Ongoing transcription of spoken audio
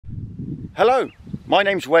Hello, my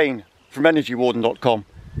name's Wayne from energywarden.com.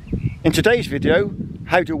 In today's video,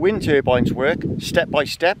 how do wind turbines work step by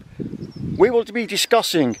step, we will be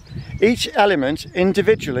discussing each element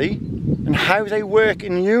individually and how they work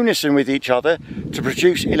in unison with each other to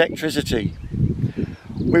produce electricity.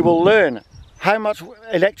 We will learn how much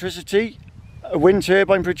electricity a wind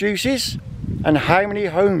turbine produces and how many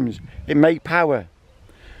homes it may power.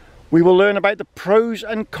 We will learn about the pros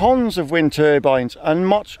and cons of wind turbines and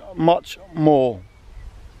much more.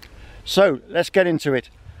 So let's get into it.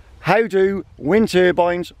 How do wind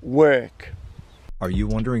turbines work? Are you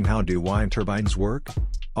wondering how do wind turbines work?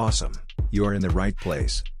 Awesome! You are in the right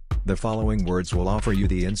place. The following words will offer you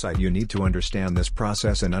the insight you need to understand this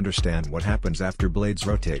process and understand what happens after blades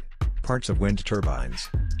rotate. Parts of wind turbines.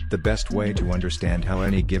 The best way to understand how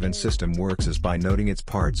any given system works is by noting its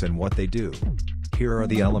parts and what they do. Here are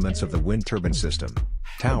the elements of the wind turbine system.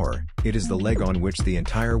 Tower, it is the leg on which the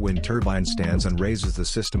entire wind turbine stands and raises the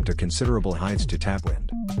system to considerable heights to tap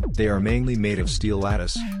wind. They are mainly made of steel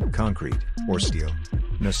lattice, concrete, or steel.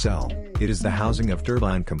 Nacelle, it is the housing of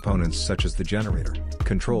turbine components such as the generator,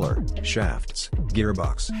 controller, shafts,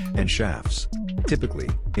 gearbox, and shafts. Typically,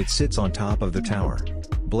 it sits on top of the tower.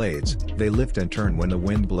 Blades, they lift and turn when the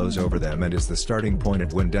wind blows over them and is the starting point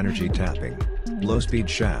of wind energy tapping. Low-speed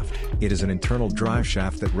shaft, it is an internal drive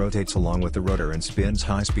shaft that rotates along with the rotor and spins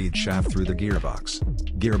high-speed shaft through the gearbox.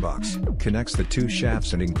 Gearbox, connects the two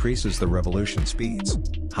shafts and increases the revolution speeds.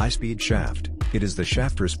 High-speed shaft, it is the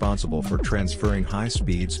shaft responsible for transferring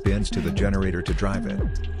high-speed spins to the generator to drive it.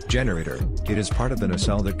 Generator, it is part of the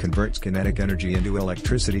nacelle that converts kinetic energy into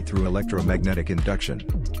electricity through electromagnetic induction.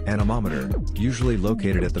 Anemometer, usually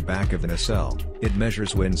located at the back of the nacelle, it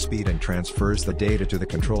measures wind speed and transfers the data to the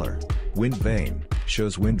controller. Wind vane,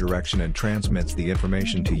 shows wind direction and transmits the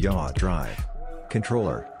information to yaw drive.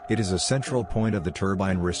 Controller, it is a central point of the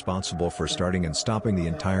turbine responsible for starting and stopping the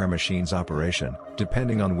entire machine's operation,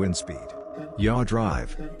 depending on wind speed. Yaw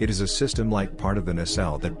drive, it is a system-like part of the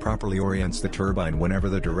nacelle that properly orients the turbine whenever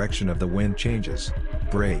the direction of the wind changes.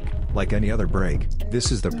 Brake, like any other brake,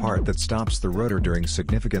 this is the part that stops the rotor during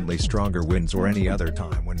significantly stronger winds or any other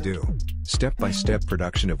time when due. Step-by-step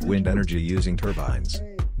production of wind energy using turbines.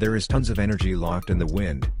 There is tons of energy locked in the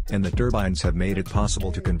wind, and the turbines have made it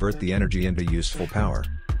possible to convert the energy into useful power.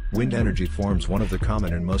 Wind energy forms one of the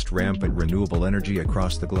common and most rampant renewable energy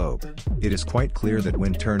across the globe. It is quite clear that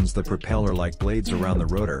wind turns the propeller-like blades around the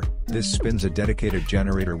rotor. This spins a dedicated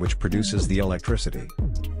generator which produces the electricity.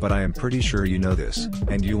 But I am pretty sure you know this,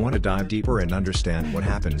 and you want to dive deeper and understand what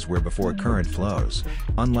happens where before current flows.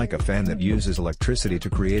 Unlike a fan that uses electricity to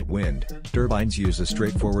create wind, turbines use a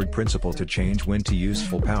straightforward principle to change wind to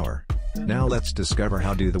useful power. Now let's discover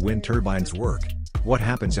how do the wind turbines work. What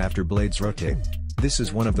happens after blades rotate? This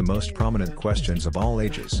is one of the most prominent questions of all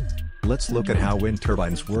ages. Let's look at how wind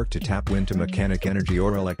turbines work to tap wind to mechanic energy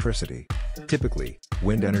or electricity. Typically,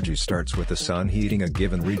 wind energy starts with the sun heating a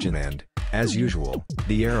given region and, as usual,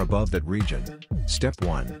 the air above that region. Step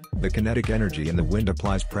 1. The kinetic energy in the wind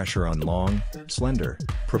applies pressure on long, slender,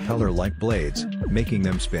 propeller-like blades, making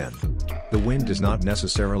them spin. The wind does not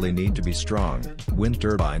necessarily need to be strong. Wind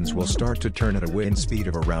turbines will start to turn at a wind speed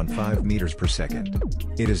of around 5 meters per second.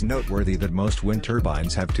 It is noteworthy that most wind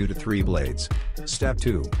turbines have 2 to 3 blades. Step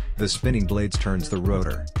 2. The spinning blades turns the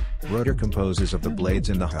rotor. Rotor composes of the blades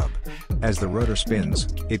in the hub. As the rotor spins,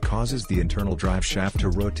 it causes the internal drive shaft to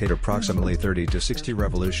rotate approximately 30 to 60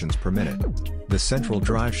 revolutions per minute. The central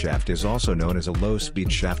drive shaft is also known as a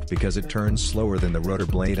low-speed shaft because it turns slower than the rotor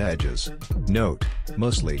blade edges. Note,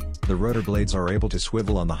 mostly, the rotor blades are able to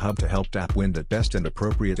swivel on the hub to help tap wind at best and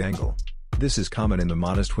appropriate angle. This is common in the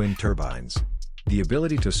modest wind turbines. The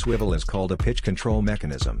ability to swivel is called a pitch control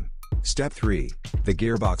mechanism. Step 3. The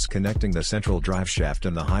gearbox connecting the central drive shaft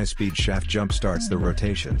and the high-speed shaft jump-starts the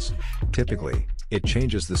rotations. Typically, it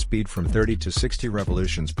changes the speed from 30 to 60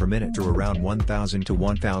 revolutions per minute to around 1000 to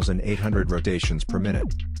 1800 rotations per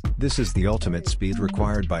minute. This is the ultimate speed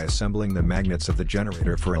required by assembling the magnets of the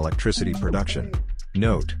generator for electricity production.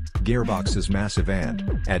 Note, gearbox is massive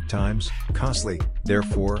and, at times, costly.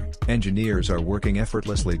 Therefore, engineers are working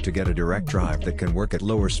effortlessly to get a direct drive that can work at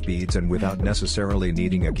lower speeds and without necessarily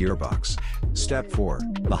needing a gearbox. Step 4.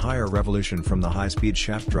 The higher revolution from the high-speed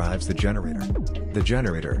shaft drives the generator. The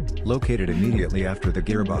generator, located immediately after the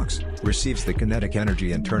gearbox, receives the kinetic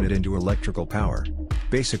energy and turn it into electrical power.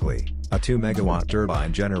 Basically, A 2 megawatt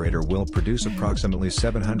turbine generator will produce approximately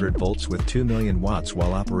 700 volts with 2 million watts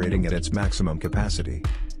while operating at its maximum capacity.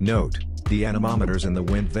 Note: the anemometers in the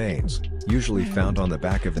wind vanes, usually found on the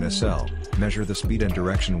back of the nacelle, measure the speed and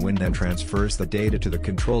direction wind and transfers the data to the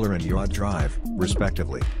controller and yaw drive,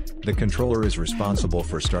 respectively. The controller is responsible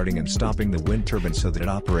for starting and stopping the wind turbine so that it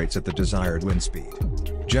operates at the desired wind speed.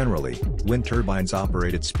 Generally, wind turbines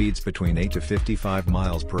operate at speeds between 8 to 55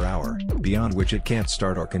 miles per hour, beyond which it can't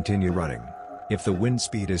start or continue running. If the wind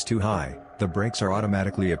speed is too high, the brakes are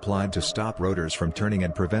automatically applied to stop rotors from turning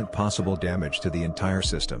and prevent possible damage to the entire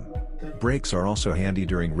system. Brakes are also handy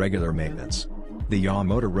during regular maintenance. The yaw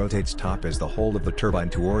motor rotates top as the whole of the turbine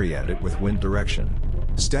to orient it with wind direction.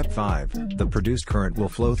 Step 5. The produced current will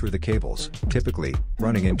flow through the cables, typically,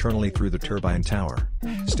 running internally through the turbine tower.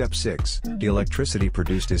 Step 6. The electricity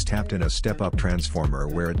produced is tapped in a step-up transformer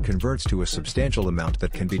where it converts to a substantial amount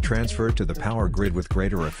that can be transferred to the power grid with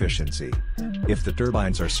greater efficiency. If the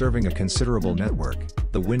turbines are serving a considerable network,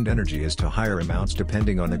 the wind energy is to higher amounts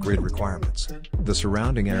depending on the grid requirements. The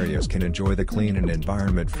surrounding areas can enjoy the clean and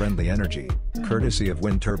environment-friendly energy, courtesy of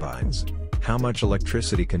wind turbines. How much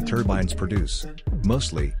electricity can turbines produce?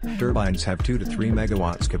 Mostly, turbines have 2 to 3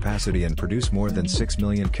 megawatts capacity and produce more than 6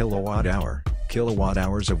 million kilowatt-hours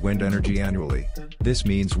of wind energy annually. This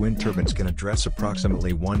means wind turbines can address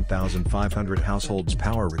approximately 1,500 households'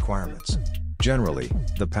 power requirements. Generally,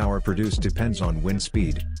 the power produced depends on wind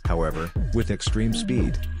speed. However, with extreme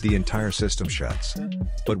speed, the entire system shuts.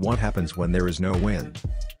 But what happens when there is no wind?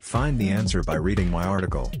 Find the answer by reading my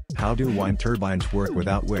article, How Do Wind Turbines Work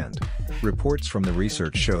Without Wind? Reports from the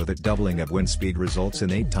research show that doubling of wind speed results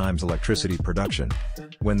in 8 times electricity production.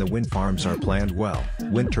 When the wind farms are planned well,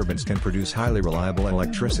 wind turbines can produce highly reliable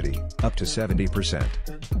electricity, up to 70%.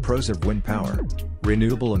 Pros of wind power.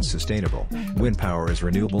 Renewable and sustainable. Wind power is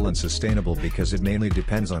renewable and sustainable because it mainly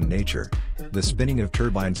depends on nature. The spinning of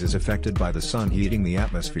turbines is affected by the sun heating the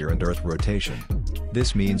atmosphere and earth rotation.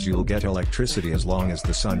 This means you'll get electricity as long as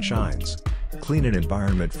the sun shines. Clean and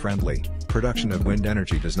environment friendly. Production of wind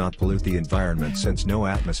energy does not pollute the environment since no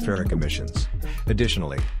atmospheric emissions.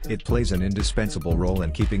 Additionally, it plays an indispensable role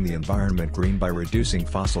in keeping the environment green by reducing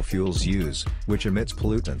fossil fuels use, which emits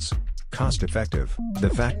pollutants. Cost effective. The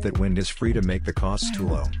fact that wind is free to make the costs too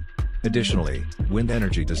low. Additionally, wind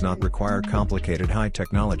energy does not require complicated high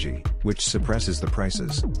technology, which suppresses the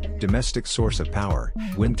prices. Domestic source of power.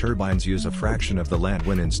 Wind turbines use a fraction of the land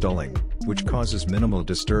when installing, which causes minimal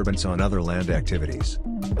disturbance on other land activities.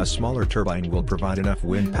 A smaller turbine will provide enough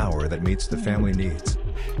wind power that meets the family needs.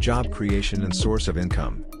 Job creation and source of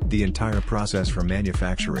income. The entire process from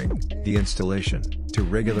manufacturing, the installation, to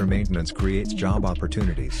regular maintenance creates job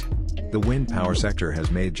opportunities. The wind power sector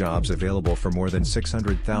has made jobs available for more than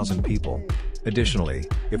 600,000 people. Additionally,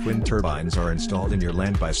 if wind turbines are installed in your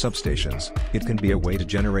land by substations, it can be a way to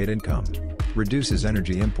generate income. Reduces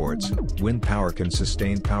energy imports. Wind power can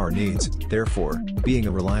sustain power needs, therefore, being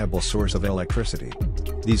a reliable source of electricity.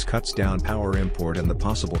 These cuts down power import and the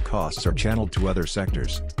possible costs are channeled to other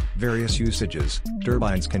sectors. Various usages.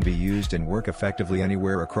 Turbines can be used and work effectively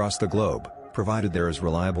anywhere across the globe, provided there is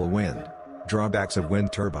reliable wind. Drawbacks of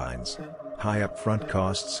wind turbines. High upfront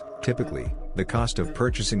costs. Typically, the cost of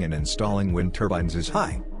purchasing and installing wind turbines is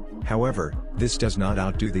high. However, this does not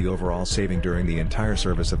outdo the overall saving during the entire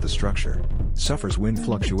service of the structure. Suffers wind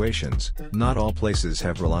fluctuations. Not all places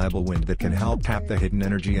have reliable wind that can help tap the hidden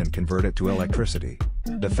energy and convert it to electricity.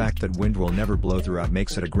 The fact that wind will never blow throughout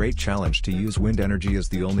makes it a great challenge to use wind energy as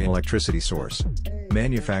the only electricity source.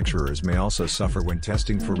 Manufacturers may also suffer when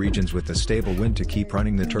testing for regions with a stable wind to keep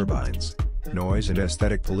running the turbines. Noise and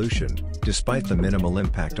aesthetic pollution. Despite the minimal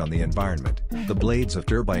impact on the environment, the blades of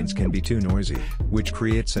turbines can be too noisy, which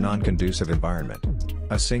creates a non-conducive environment.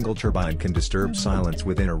 A single turbine can disturb silence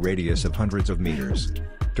within a radius of hundreds of meters.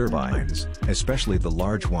 Turbines, especially the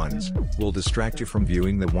large ones, will distract you from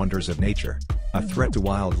viewing the wonders of nature. A threat to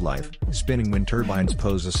wildlife. Spinning wind turbines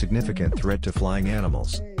pose a significant threat to flying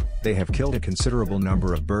animals. They have killed a considerable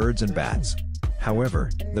number of birds and bats. However,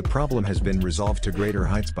 the problem has been resolved to greater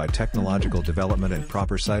heights by technological development and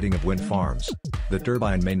proper siting of wind farms. The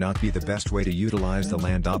turbine may not be the best way to utilize the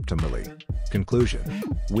land optimally. Conclusion.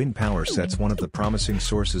 Wind power sets one of the promising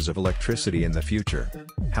sources of electricity in the future.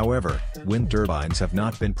 However, wind turbines have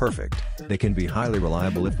not been perfect. They can be highly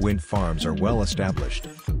reliable if wind farms are well established.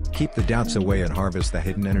 Keep the doubts away and harvest the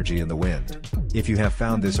hidden energy in the wind. If you have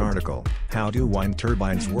found this article, How Do Wind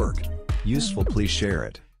Turbines Work? Useful, please share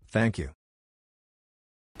it. Thank you.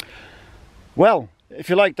 Well, if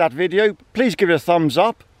you liked that video, please give it a thumbs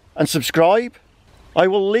up and subscribe. I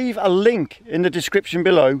will leave a link in the description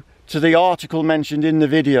below to the article mentioned in the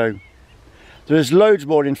video. There's loads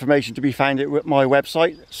more information to be found at my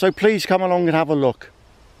website, so please come along and have a look.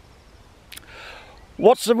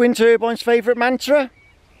 What's the wind turbine's favourite mantra?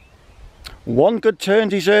 One good turn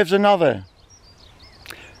deserves another.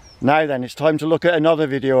 Now then, it's time to look at another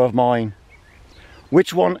video of mine.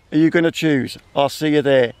 Which one are you going to choose? I'll see you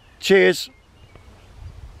there. Cheers!